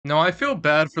No, I feel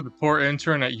bad for the poor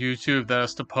intern at YouTube that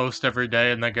has to post every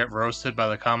day and then get roasted by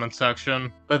the comment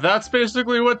section. But that's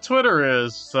basically what Twitter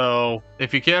is, so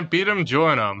if you can't beat them,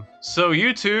 join them. So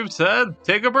YouTube said,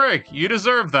 take a break, you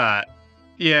deserve that.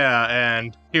 Yeah,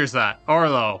 and here's that,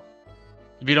 Arlo.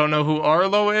 If you don't know who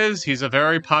Arlo is, he's a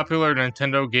very popular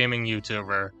Nintendo gaming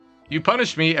YouTuber. You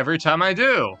punish me every time I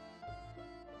do.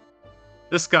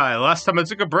 This guy, last time I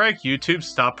took a break, YouTube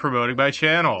stopped promoting my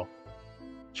channel.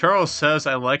 Charles says,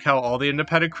 I like how all the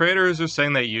independent creators are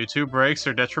saying that YouTube breaks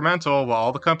are detrimental while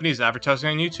all the companies advertising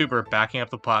on YouTube are backing up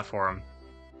the platform.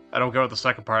 I don't get what the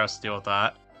second part has to deal with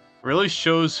that. Really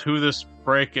shows who this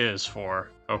break is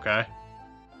for, okay?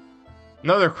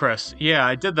 Another Chris, yeah,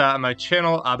 I did that and my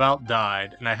channel about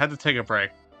died, and I had to take a break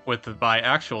with my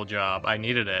actual job, I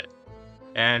needed it.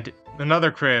 And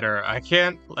another creator, I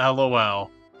can't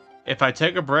LOL. If I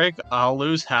take a break, I'll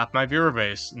lose half my viewer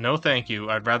base. No thank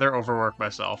you, I'd rather overwork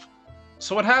myself.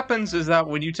 So what happens is that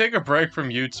when you take a break from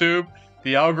YouTube,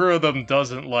 the algorithm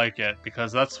doesn't like it,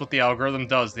 because that's what the algorithm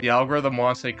does. The algorithm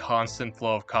wants a constant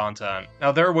flow of content.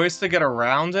 Now there are ways to get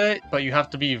around it, but you have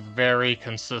to be very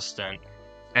consistent.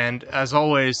 And as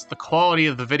always, the quality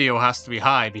of the video has to be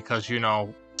high because, you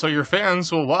know, so your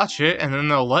fans will watch it, and then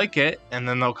they'll like it, and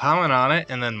then they'll comment on it,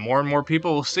 and then more and more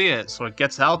people will see it, so it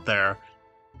gets out there.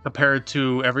 Compared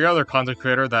to every other content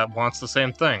creator that wants the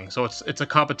same thing. So it's a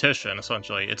competition,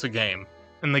 essentially. It's a game.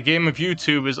 And the game of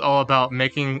YouTube is all about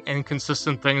making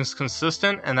inconsistent things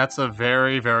consistent, and that's a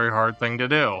very, very hard thing to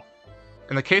do.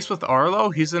 In the case with Arlo,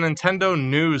 he's a Nintendo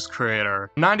news creator.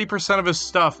 90% of his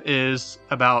stuff is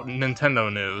about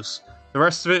Nintendo news. The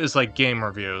rest of it is like game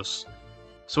reviews.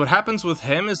 So what happens with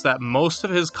him is that most of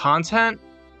his content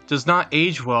does not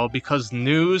age well because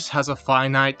news has a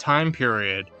finite time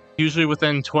period. Usually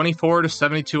within 24 to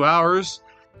 72 hours,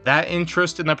 that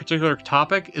interest in that particular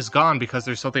topic is gone because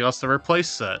there's something else to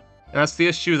replace it. And that's the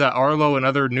issue that Arlo and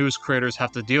other news creators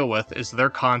have to deal with, is their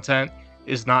content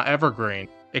is not evergreen.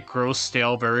 It grows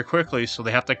stale very quickly, so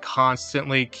they have to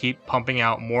constantly keep pumping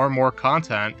out more and more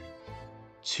content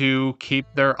to keep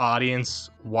their audience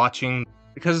watching.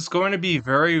 Because it's going to be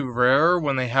very rare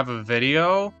when they have a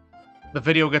video, the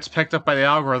video gets picked up by the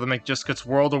algorithm, it just gets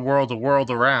whirled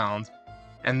around.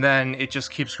 And then it just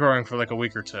keeps growing for like a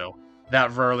week or two.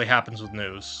 That rarely happens with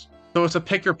news. So it's a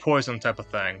pick your poison type of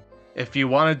thing. If you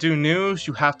want to do news,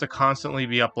 you have to constantly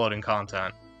be uploading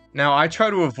content. Now, I try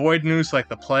to avoid news like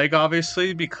the plague,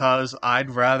 obviously, because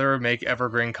I'd rather make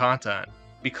evergreen content.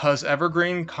 Because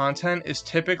evergreen content is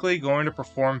typically going to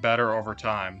perform better over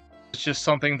time. It's just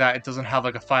something that it doesn't have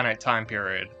like a finite time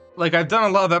period. Like, I've done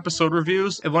a lot of episode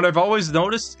reviews, and what I've always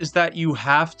noticed is that you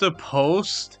have to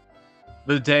post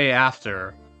the day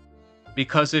after,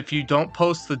 because if you don't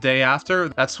post the day after,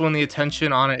 that's when the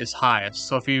attention on it is highest.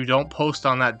 So if you don't post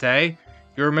on that day,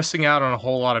 you're missing out on a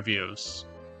whole lot of views.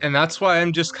 And that's why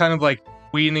I'm just kind of like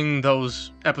weaning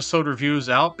those episode reviews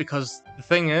out, because the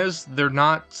thing is, they're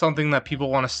not something that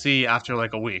people want to see after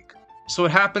like a week. So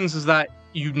what happens is that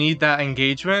you need that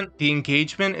engagement. The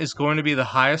engagement is going to be the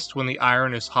highest when the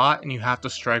iron is hot, and you have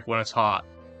to strike when it's hot.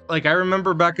 Like, I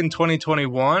remember back in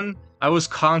 2021, I was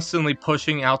constantly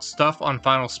pushing out stuff on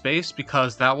Final Space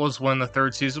because that was when the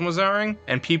third season was airing,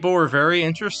 and people were very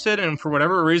interested, and for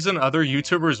whatever reason, other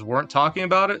YouTubers weren't talking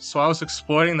about it, so I was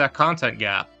exploiting that content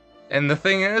gap. And the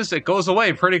thing is, it goes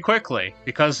away pretty quickly,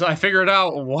 because I figured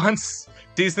out once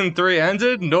Season 3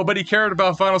 ended, nobody cared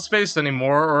about Final Space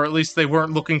anymore, or at least they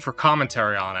weren't looking for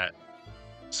commentary on it.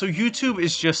 So YouTube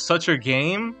is just such a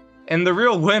game, and the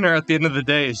real winner at the end of the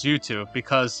day is YouTube,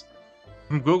 because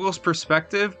from Google's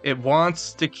perspective, it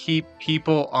wants to keep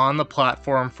people on the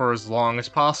platform for as long as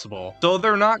possible. So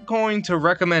they're not going to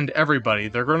recommend everybody,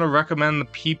 they're going to recommend the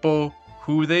people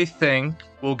who they think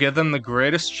will give them the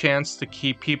greatest chance to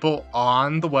keep people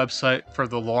on the website for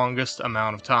the longest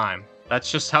amount of time. That's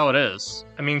just how it is.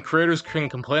 I mean, creators can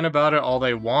complain about it all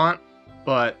they want,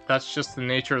 but that's just the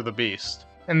nature of the beast.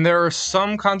 And there are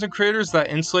some content creators that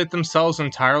insulate themselves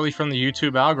entirely from the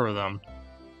YouTube algorithm.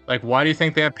 Like, why do you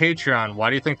think they have Patreon? Why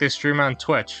do you think they stream on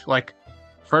Twitch? Like,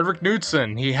 Frederick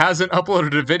Knudsen, he hasn't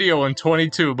uploaded a video in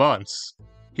 22 months.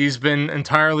 He's been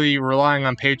entirely relying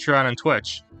on Patreon and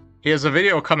Twitch. He has a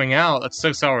video coming out that's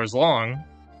 6 hours long,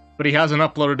 but he hasn't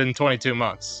uploaded in 22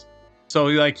 months. So,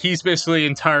 like, he's basically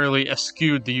entirely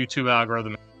eschewed the YouTube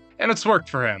algorithm, and it's worked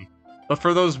for him. But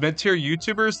for those mid-tier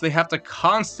YouTubers, they have to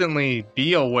constantly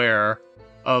be aware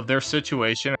of their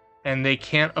situation, and they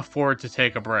can't afford to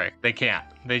take a break. They can't.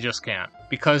 They just can't.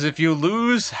 Because if you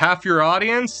lose half your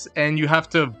audience and you have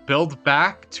to build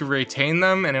back to retain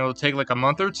them and it will take like a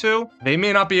month or two, they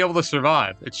may not be able to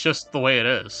survive. It's just the way it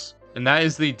is. And that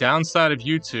is the downside of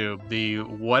YouTube, the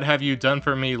what have you done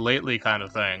for me lately kind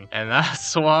of thing. And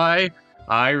that's why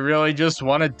I really just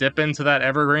want to dip into that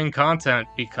evergreen content,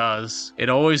 because it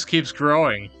always keeps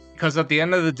growing. Because at the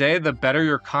end of the day, the better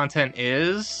your content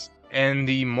is, and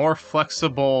the more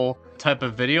flexible type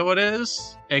of video it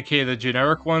is, aka the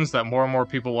generic ones that more and more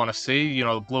people want to see, you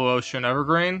know, the blue ocean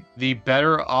evergreen, the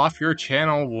better off your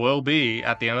channel will be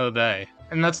at the end of the day.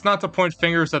 And that's not to point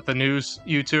fingers at the news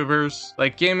YouTubers.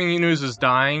 Like, gaming news is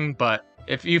dying, but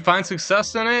if you find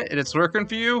success in it and it's working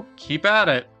for you, keep at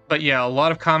it. But yeah, a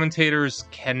lot of commentators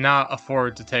cannot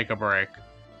afford to take a break,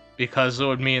 because it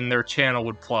would mean their channel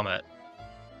would plummet.